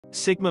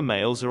Sigma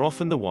males are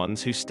often the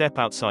ones who step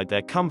outside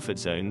their comfort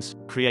zones,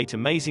 create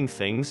amazing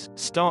things,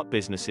 start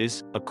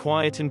businesses, are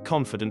quiet and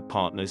confident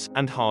partners,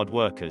 and hard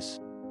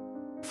workers.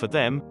 For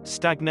them,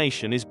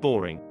 stagnation is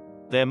boring.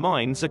 Their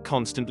minds are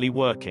constantly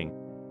working.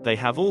 They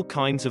have all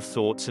kinds of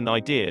thoughts and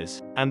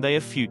ideas, and they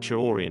are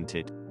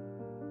future-oriented.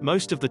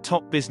 Most of the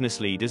top business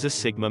leaders are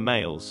Sigma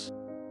males.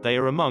 They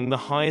are among the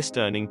highest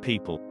earning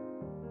people.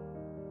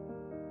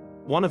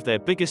 One of their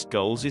biggest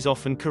goals is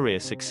often career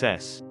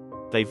success.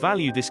 They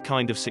value this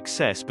kind of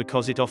success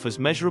because it offers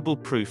measurable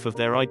proof of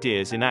their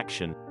ideas in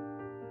action.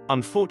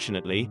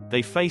 Unfortunately,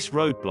 they face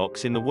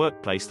roadblocks in the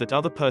workplace that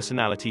other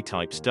personality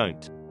types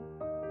don't.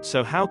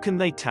 So how can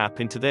they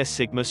tap into their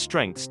Sigma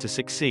strengths to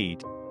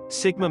succeed?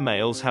 Sigma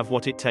males have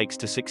what it takes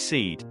to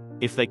succeed,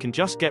 if they can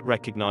just get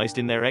recognized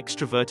in their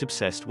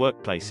extrovert-obsessed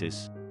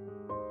workplaces.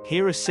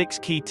 Here are 6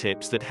 key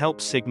tips that help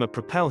Sigma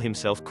propel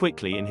himself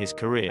quickly in his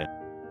career.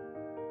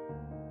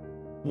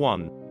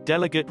 1.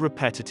 Delegate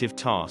repetitive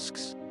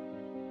tasks.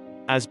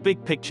 As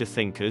big-picture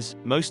thinkers,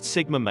 most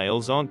Sigma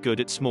males aren't good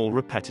at small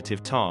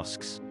repetitive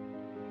tasks.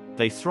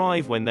 They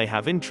thrive when they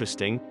have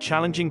interesting,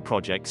 challenging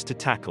projects to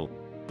tackle.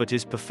 But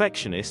as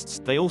perfectionists,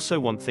 they also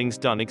want things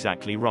done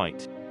exactly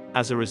right.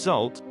 As a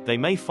result, they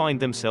may find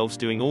themselves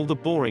doing all the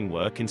boring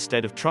work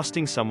instead of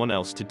trusting someone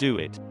else to do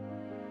it.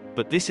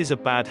 But this is a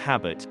bad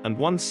habit, and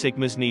one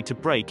Sigmas need to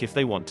break if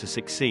they want to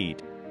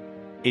succeed.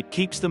 It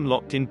keeps them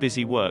locked in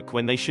busy work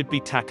when they should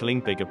be tackling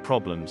bigger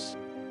problems.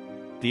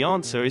 The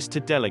answer is to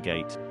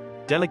delegate.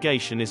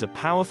 Delegation is a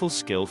powerful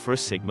skill for a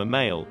Sigma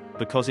male,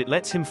 because it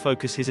lets him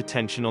focus his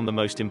attention on the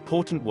most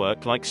important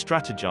work like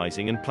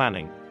strategizing and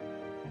planning.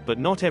 But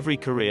not every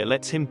career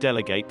lets him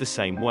delegate the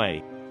same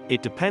way.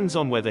 It depends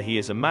on whether he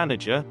is a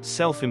manager,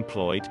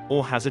 self-employed,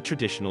 or has a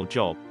traditional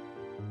job.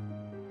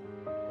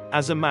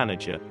 As a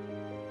manager.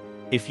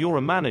 If you're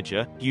a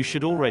manager, you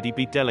should already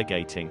be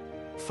delegating.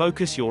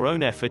 Focus your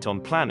own effort on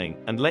planning,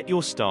 and let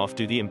your staff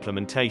do the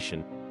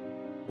implementation.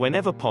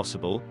 Whenever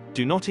possible,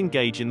 do not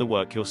engage in the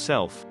work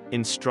yourself.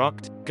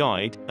 Instruct,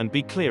 guide, and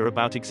be clear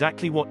about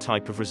exactly what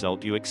type of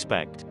result you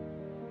expect.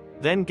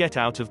 Then get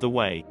out of the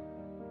way.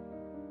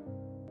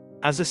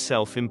 As a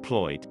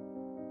self-employed.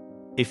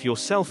 If you're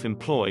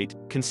self-employed,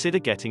 consider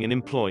getting an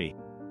employee.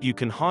 You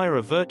can hire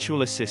a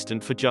virtual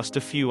assistant for just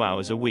a few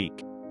hours a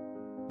week.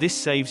 This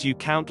saves you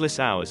countless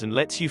hours and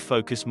lets you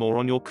focus more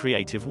on your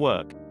creative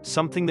work,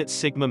 something that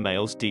Sigma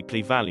males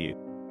deeply value.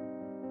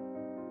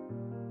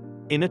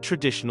 In a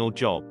traditional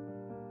job.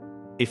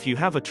 If you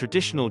have a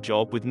traditional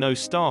job with no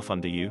staff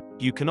under you,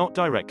 you cannot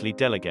directly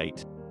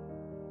delegate.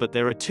 But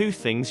there are 2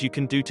 things you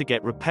can do to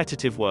get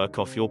repetitive work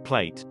off your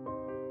plate.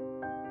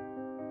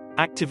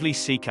 Actively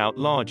seek out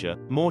larger,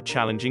 more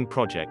challenging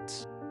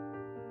projects.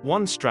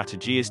 One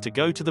strategy is to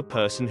go to the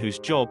person whose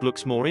job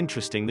looks more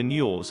interesting than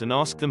yours and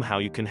ask them how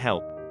you can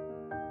help.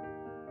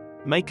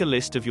 Make a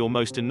list of your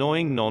most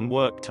annoying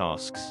non-work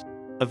tasks.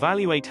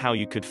 Evaluate how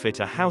you could fit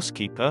a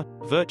housekeeper,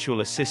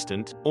 virtual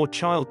assistant, or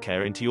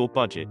childcare into your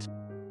budget.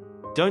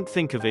 Don't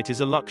think of it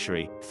as a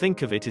luxury,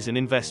 think of it as an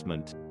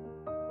investment.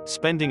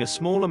 Spending a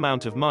small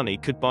amount of money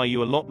could buy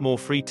you a lot more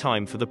free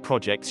time for the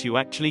projects you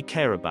actually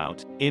care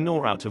about, in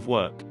or out of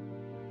work.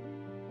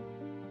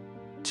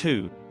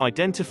 2.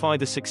 Identify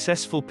the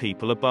successful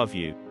people above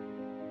you.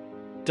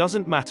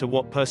 Doesn't matter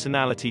what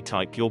personality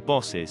type your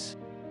boss is,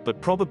 but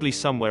probably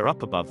somewhere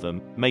up above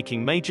them,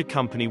 making major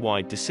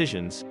company-wide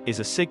decisions, is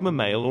a Sigma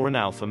male or an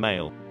alpha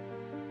male.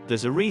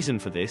 There's a reason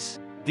for this.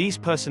 These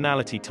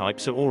personality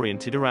types are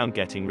oriented around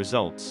getting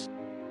results.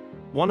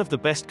 One of the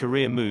best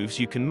career moves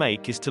you can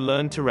make is to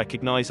learn to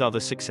recognize other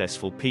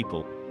successful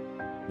people.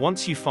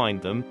 Once you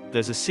find them,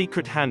 there's a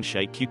secret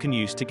handshake you can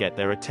use to get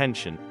their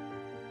attention.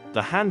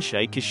 The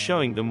handshake is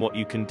showing them what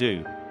you can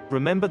do.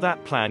 Remember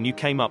that plan you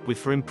came up with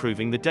for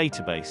improving the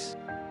database?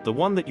 The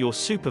one that your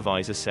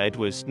supervisor said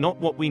was not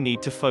what we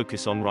need to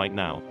focus on right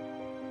now.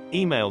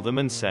 Email them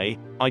and say,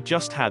 I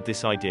just had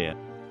this idea.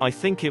 I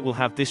think it will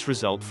have this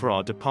result for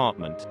our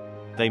department.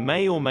 They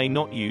may or may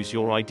not use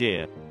your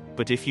idea.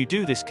 But if you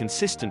do this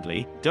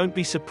consistently, don't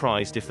be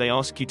surprised if they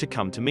ask you to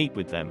come to meet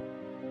with them.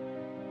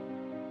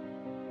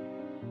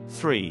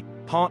 3.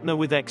 Partner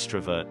with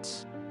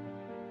extroverts.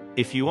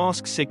 If you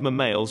ask Sigma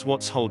males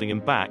what's holding them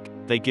back,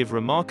 they give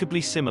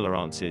remarkably similar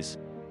answers.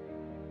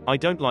 I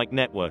don't like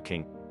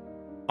networking.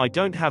 I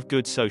don't have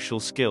good social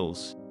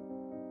skills.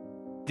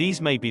 These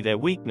may be their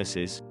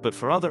weaknesses, but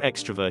for other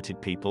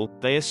extroverted people,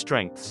 they are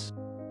strengths.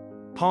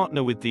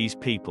 Partner with these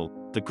people.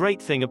 The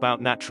great thing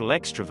about natural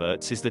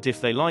extroverts is that if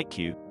they like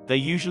you, they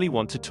usually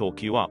want to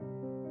talk you up.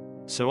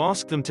 So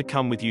ask them to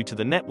come with you to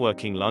the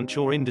networking lunch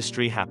or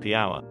industry happy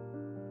hour.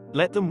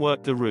 Let them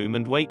work the room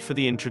and wait for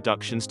the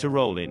introductions to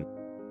roll in.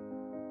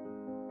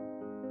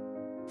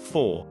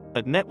 4.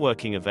 At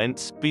networking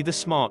events, be the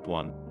smart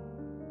one.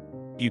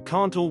 You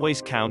can't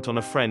always count on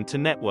a friend to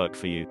network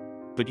for you.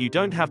 But you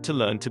don't have to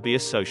learn to be a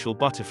social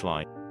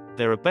butterfly.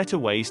 There are better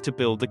ways to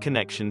build the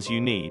connections you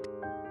need.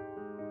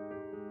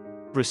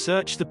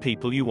 Research the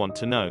people you want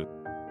to know.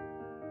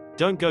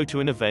 Don't go to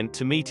an event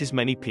to meet as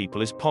many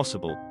people as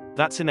possible.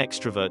 That's an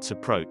extrovert's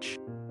approach.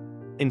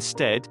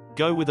 Instead,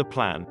 go with a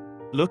plan.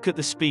 Look at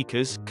the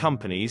speakers,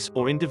 companies,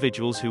 or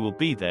individuals who will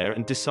be there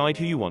and decide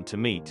who you want to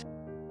meet.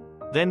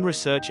 Then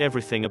research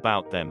everything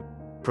about them.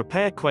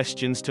 Prepare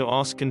questions to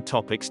ask and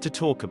topics to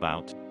talk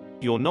about.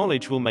 Your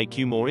knowledge will make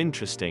you more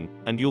interesting,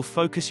 and you'll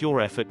focus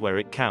your effort where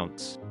it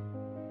counts.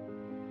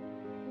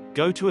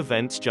 Go to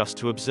events just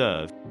to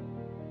observe.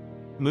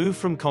 Move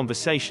from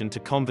conversation to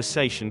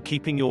conversation,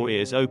 keeping your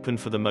ears open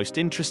for the most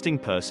interesting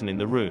person in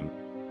the room.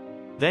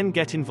 Then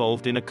get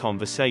involved in a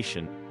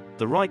conversation.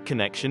 The right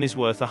connection is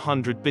worth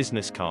 100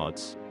 business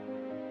cards.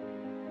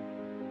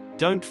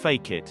 Don't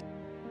fake it.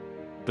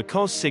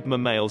 Because Sigma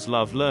males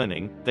love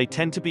learning, they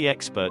tend to be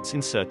experts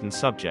in certain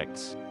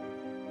subjects.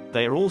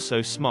 They are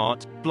also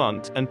smart,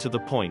 blunt, and to the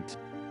point.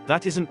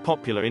 That isn't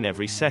popular in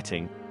every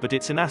setting, but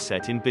it's an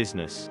asset in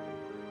business.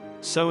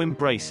 So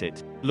embrace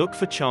it. Look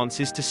for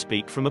chances to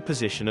speak from a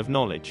position of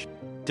knowledge.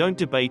 Don't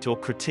debate or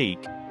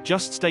critique,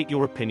 just state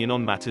your opinion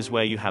on matters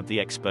where you have the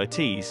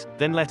expertise,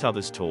 then let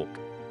others talk.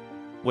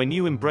 When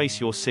you embrace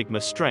your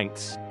Sigma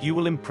strengths, you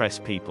will impress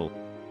people.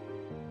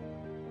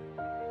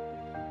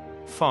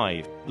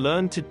 5.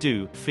 Learn to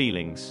do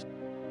feelings.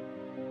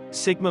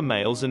 Sigma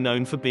males are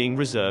known for being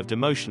reserved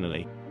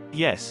emotionally.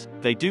 Yes,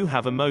 they do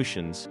have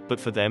emotions, but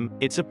for them,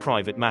 it's a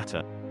private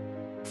matter.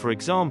 For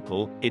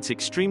example, it's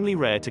extremely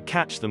rare to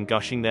catch them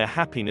gushing their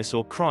happiness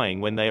or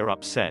crying when they are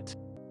upset.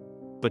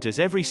 But as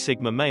every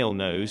Sigma male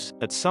knows,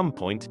 at some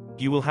point,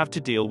 you will have to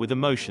deal with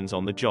emotions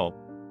on the job.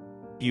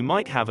 You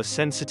might have a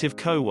sensitive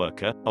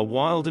coworker, a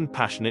wild and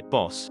passionate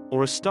boss,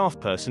 or a staff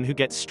person who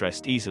gets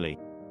stressed easily.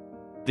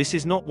 This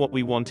is not what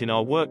we want in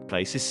our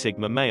workplace as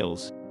Sigma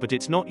males, but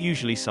it's not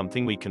usually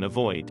something we can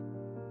avoid.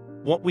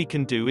 What we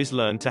can do is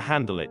learn to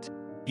handle it.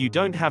 You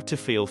don't have to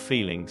feel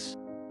feelings.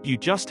 You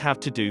just have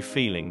to do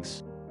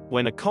feelings.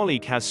 When a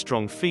colleague has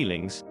strong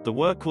feelings, the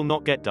work will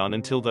not get done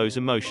until those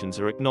emotions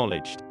are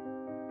acknowledged.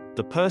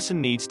 The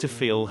person needs to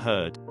feel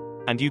heard.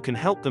 And you can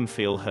help them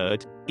feel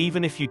heard,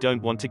 even if you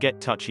don't want to get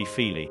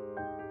touchy-feely.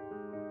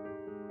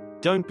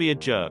 Don't be a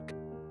jerk.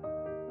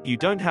 You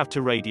don't have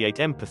to radiate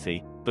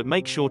empathy, but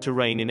make sure to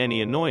rein in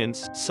any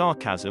annoyance,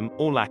 sarcasm,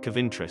 or lack of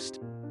interest.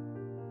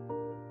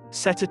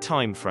 Set a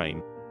time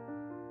frame.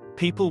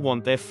 People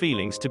want their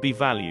feelings to be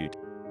valued.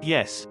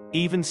 Yes,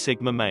 even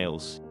Sigma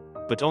males.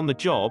 But on the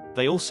job,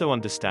 they also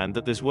understand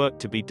that there's work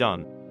to be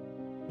done.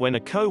 When a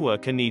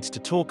coworker needs to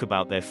talk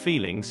about their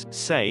feelings,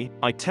 say,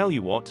 "I tell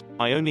you what,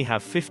 I only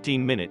have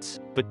 15 minutes,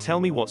 but tell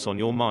me what's on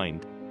your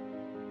mind."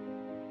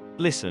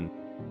 Listen.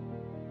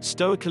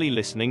 Stoically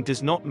listening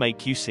does not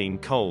make you seem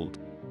cold.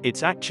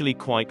 It's actually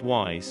quite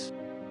wise.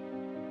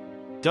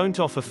 Don't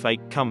offer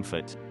fake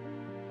comfort.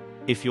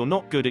 If you're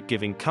not good at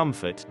giving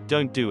comfort,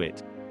 don't do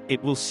it.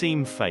 It will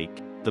seem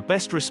fake. The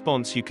best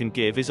response you can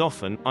give is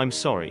often, "I'm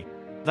sorry.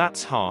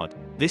 That's hard."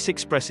 This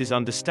expresses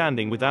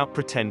understanding without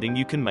pretending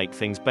you can make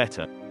things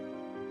better.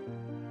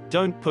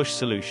 Don't push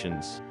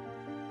solutions.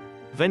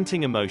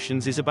 Venting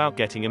emotions is about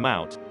getting them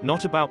out,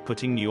 not about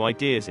putting new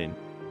ideas in.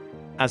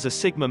 As a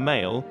Sigma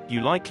male, you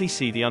likely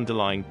see the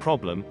underlying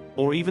problem,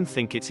 or even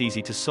think it's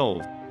easy to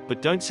solve,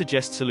 but don't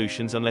suggest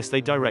solutions unless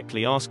they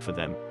directly ask for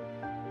them.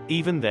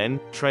 Even then,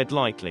 tread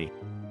lightly.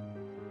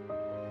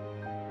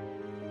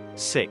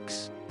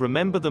 6.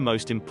 Remember the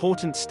most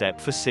important step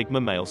for Sigma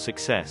male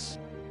success.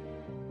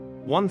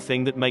 One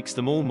thing that makes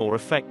them all more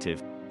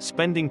effective: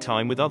 spending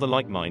time with other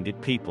like-minded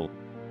people.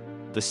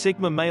 The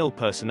Sigma male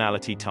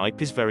personality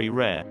type is very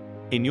rare.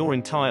 In your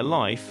entire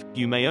life,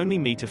 you may only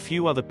meet a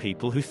few other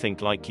people who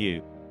think like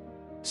you.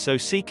 So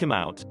seek them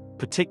out,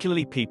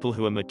 particularly people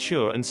who are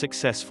mature and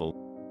successful.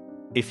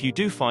 If you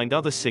do find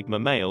other Sigma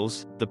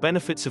males, the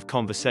benefits of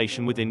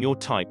conversation within your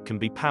type can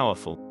be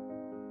powerful.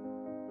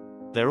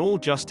 They're all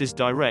just as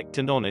direct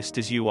and honest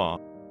as you are.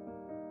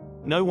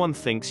 No one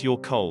thinks you're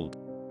cold.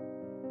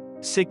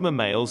 Sigma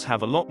males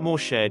have a lot more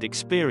shared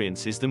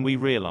experiences than we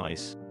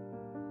realize.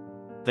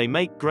 They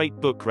make great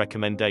book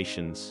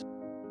recommendations.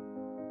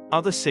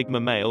 Other Sigma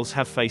males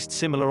have faced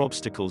similar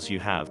obstacles you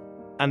have,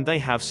 and they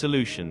have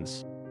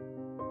solutions.